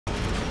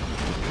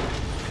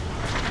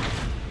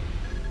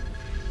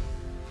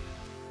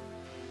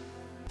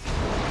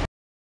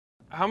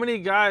How many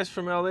guys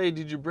from LA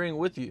did you bring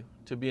with you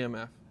to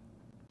BMF?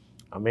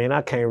 I mean,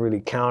 I can't really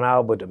count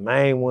out, but the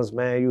main ones,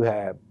 man, you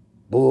had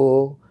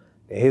Bull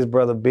and his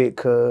brother Big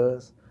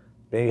Cuz.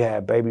 Then you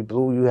had Baby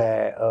Blue. You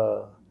had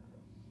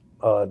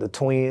the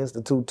twins,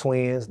 the two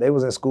twins. They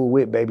was in school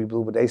with Baby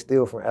Blue, but they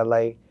still from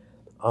LA.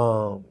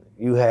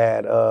 You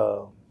had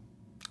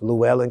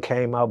Llewellyn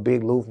came out,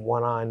 Big Lou from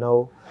One I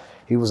Know.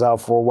 He was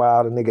out for a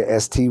while. The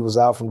nigga ST was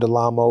out from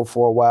Delamo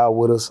for a while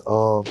with us.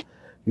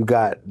 You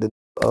got the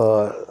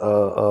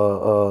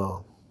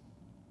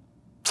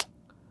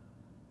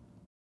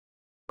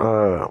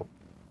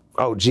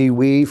G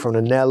Weed from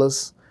the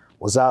Nellas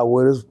was out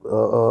with us.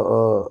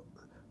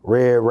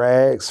 Red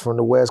Rags from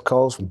the West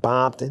Coast, from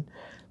Bompton.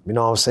 You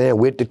know what I'm saying?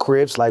 With the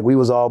Crips, like we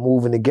was all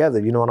moving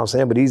together, you know what I'm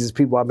saying? But these is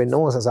people I've been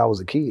knowing since I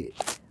was a kid.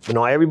 You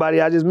know,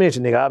 everybody I just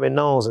mentioned, nigga, I've been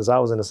known since I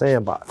was in the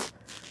sandbox.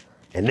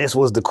 And this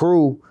was the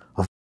crew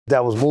of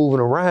that was moving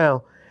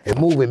around and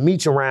moving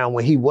Meech around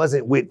when he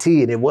wasn't with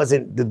T, and it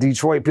wasn't the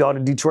Detroit people, all the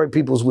Detroit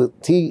peoples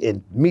with T,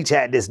 and Meech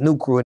had this new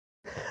crew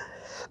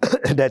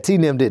that T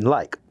and them didn't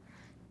like.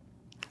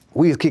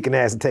 We was kicking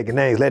ass and taking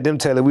names. Let them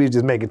tell it we was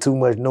just making too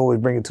much noise,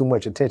 bringing too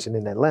much attention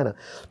in Atlanta.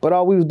 But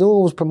all we was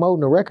doing was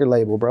promoting a record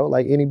label, bro,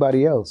 like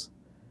anybody else.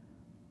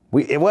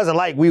 It wasn't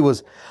like we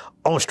was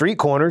on street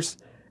corners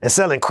and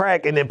selling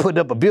crack and then putting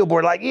up a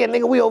billboard like, yeah,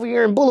 nigga, we over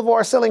here in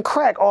Boulevard selling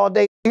crack all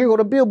day. Here go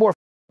the billboard,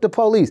 the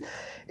police.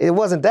 It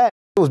wasn't that.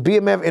 It was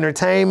BMF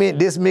Entertainment.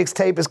 This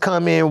mixtape is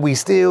coming. We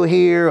still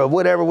here, or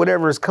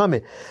whatever is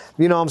coming.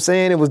 You know what I'm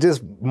saying? It was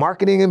just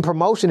marketing and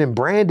promotion and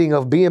branding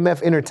of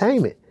BMF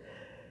Entertainment.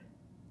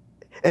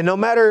 And no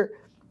matter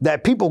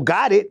that people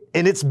got it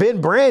and it's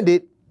been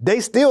branded, they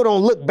still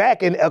don't look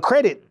back and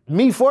accredit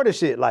me for the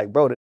shit. Like,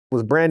 bro,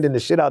 was branding the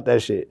shit out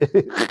that shit.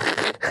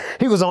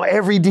 He was on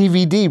every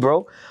DVD,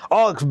 bro.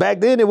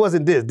 Back then it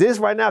wasn't this. This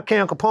right now,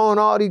 Capone,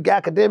 all these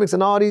academics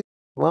and all these,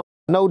 well,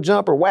 No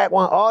Jumper, Whack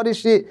One, all this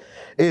shit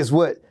is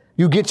what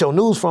you get your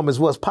news from,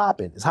 is what's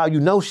popping. It's how you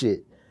know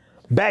shit.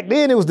 Back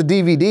then it was the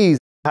DVDs,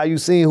 how you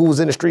seen who was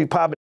in the street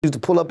popping, used to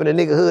pull up in the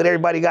nigga hood,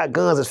 everybody got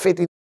guns, there's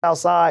 50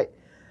 outside.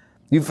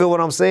 You feel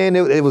what I'm saying?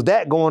 It was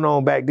that going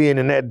on back then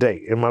in that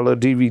day, in my little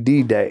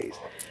DVD days.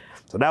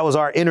 So that was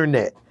our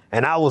internet.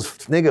 And I was,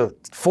 nigga,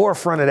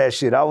 forefront of that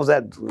shit. I was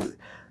at,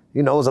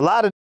 you know, it was a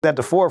lot of at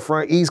the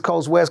forefront, East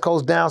Coast, West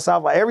Coast, down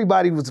South.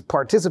 Everybody was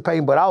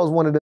participating, but I was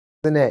one of the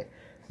in that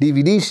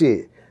DVD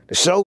shit. The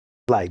show,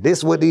 like, this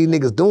is what these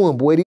niggas doing,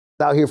 boy. These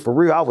out here for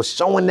real. I was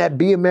showing that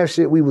BMF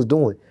shit we was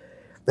doing.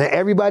 And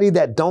everybody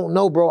that don't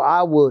know, bro,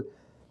 I would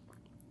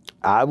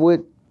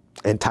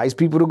entice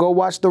people to go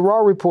watch the Raw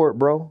Report,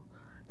 bro.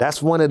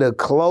 That's one of the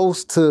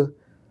close to,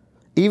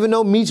 even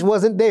though Meech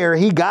wasn't there,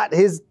 he got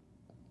his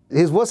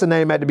what's the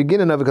name at the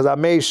beginning of it, because I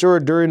made sure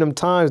during them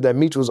times that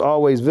Meech was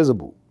always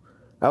visible.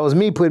 That was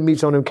me putting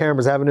Meech on them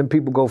cameras, having them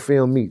people go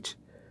film Meech.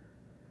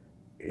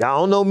 I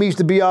don't know Meech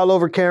to be all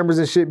over cameras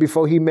and shit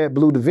before he met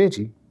Bleu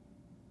Davinci.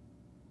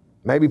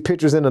 Maybe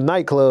pictures in a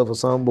nightclub or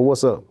something, but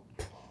what's up?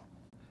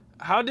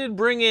 How did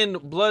bringing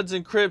Bloods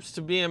and Crips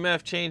to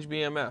BMF change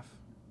BMF?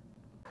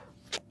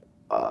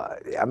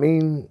 I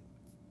mean,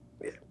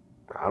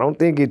 I don't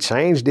think it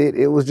changed it.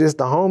 It was just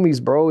the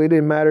homies, bro. It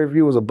didn't matter if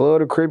you was a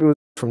Blood or Crip. It was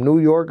from New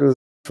York, it was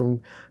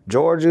from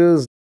Georgia, it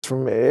was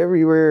from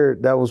everywhere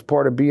that was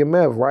part of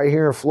BMF. Right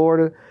here in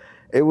Florida,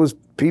 it was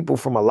people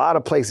from a lot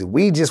of places.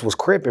 We just was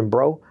Cripping,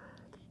 bro.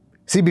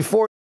 See,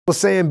 before I was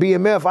saying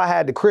BMF, I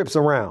had the Crips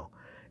around.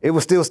 It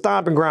was still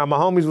stomping ground. My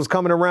homies was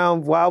coming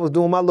around while I was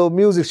doing my little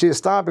music shit.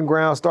 Stomping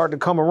ground started to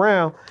come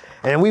around,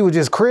 and we were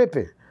just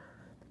Cripping.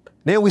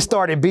 Then we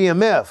started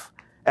BMF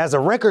as a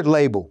record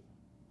label.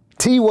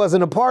 T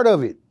wasn't a part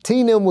of it.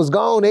 T and them was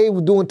gone. They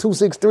was doing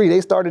 263.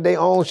 They started their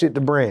own shit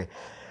to brand.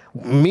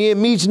 Me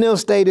and Meech and them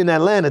stayed in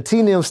Atlanta. T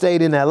and them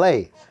stayed in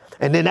LA.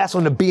 And then that's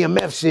when the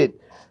BMF shit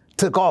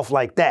took off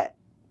like that.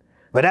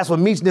 But that's what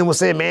Meech and them was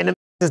saying, man, them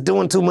is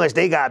doing too much.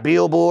 They got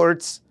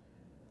billboards.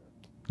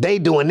 They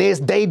doing this,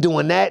 they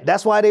doing that.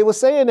 That's why they was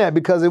saying that,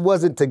 because it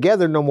wasn't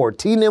together no more.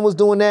 T and them was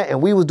doing that,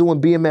 and we was doing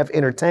BMF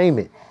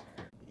Entertainment.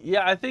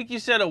 Yeah, I think you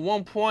said at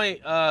one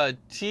point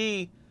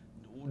T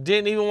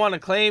didn't even want to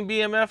claim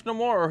BMF no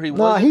more, or he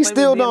wasn't he claiming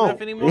still BMF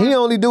don't. anymore? He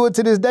only do it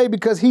to this day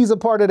because he's a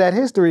part of that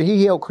history.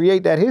 He helped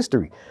create that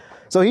history.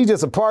 So he's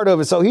just a part of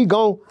it. So he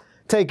gon'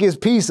 take his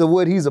piece of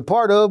what he's a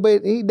part of,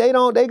 but they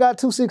got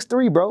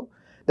 263, bro.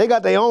 They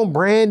got their own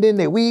branding,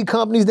 their weed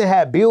companies. They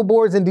had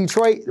billboards in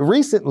Detroit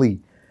recently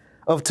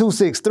of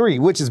 263,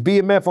 which is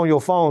BMF on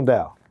your phone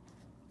dial.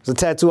 It's a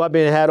tattoo I've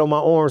been had on my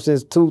arm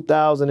since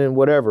 2000 and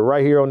whatever.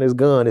 Right here on this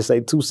gun, it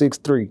say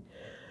 263.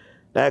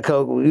 That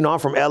code, you know, I'm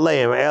from LA,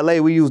 and in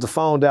LA we use the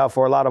phone dial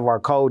for a lot of our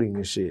coding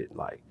and shit,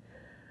 like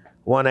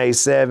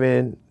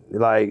 187,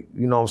 like,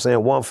 you know what I'm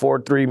saying,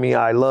 143 me,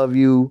 I love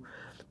you,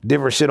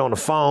 different shit on the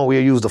phone.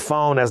 We'll use the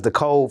phone as the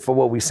code for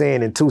what we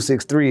saying, and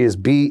 263 is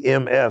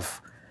BMF.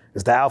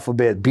 It's the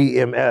alphabet,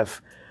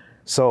 BMF.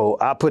 So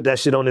I put that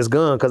shit on this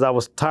gun because I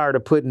was tired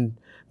of putting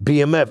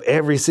BMF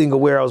every single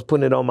where I was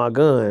putting it on my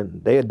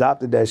gun. They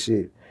adopted that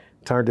shit,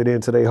 turned it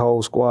into their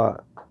whole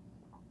squad.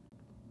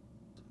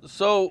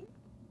 So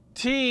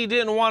T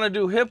didn't want to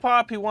do hip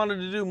hop. He wanted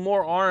to do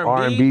more R&B.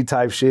 R&B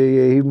type shit.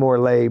 Yeah, he more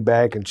laid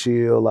back and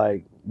chill,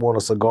 like want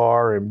a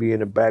cigar and be in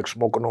the back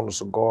smoking on a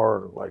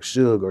cigar like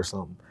Suge or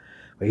something.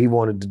 But he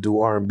wanted to do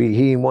R&B.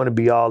 He didn't want to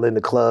be all in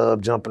the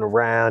club jumping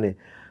around and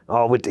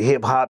all with the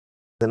hip hop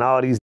and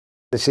all these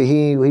shit.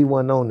 He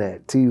wasn't on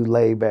that. T was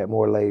laid back,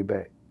 more laid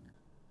back.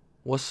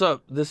 What's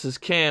up? This is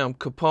Cam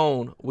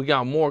Capone. We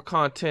got more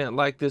content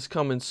like this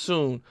coming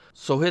soon.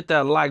 So hit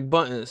that like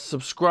button,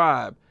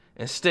 subscribe,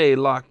 and stay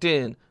locked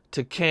in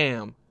to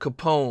Cam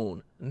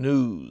Capone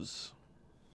News.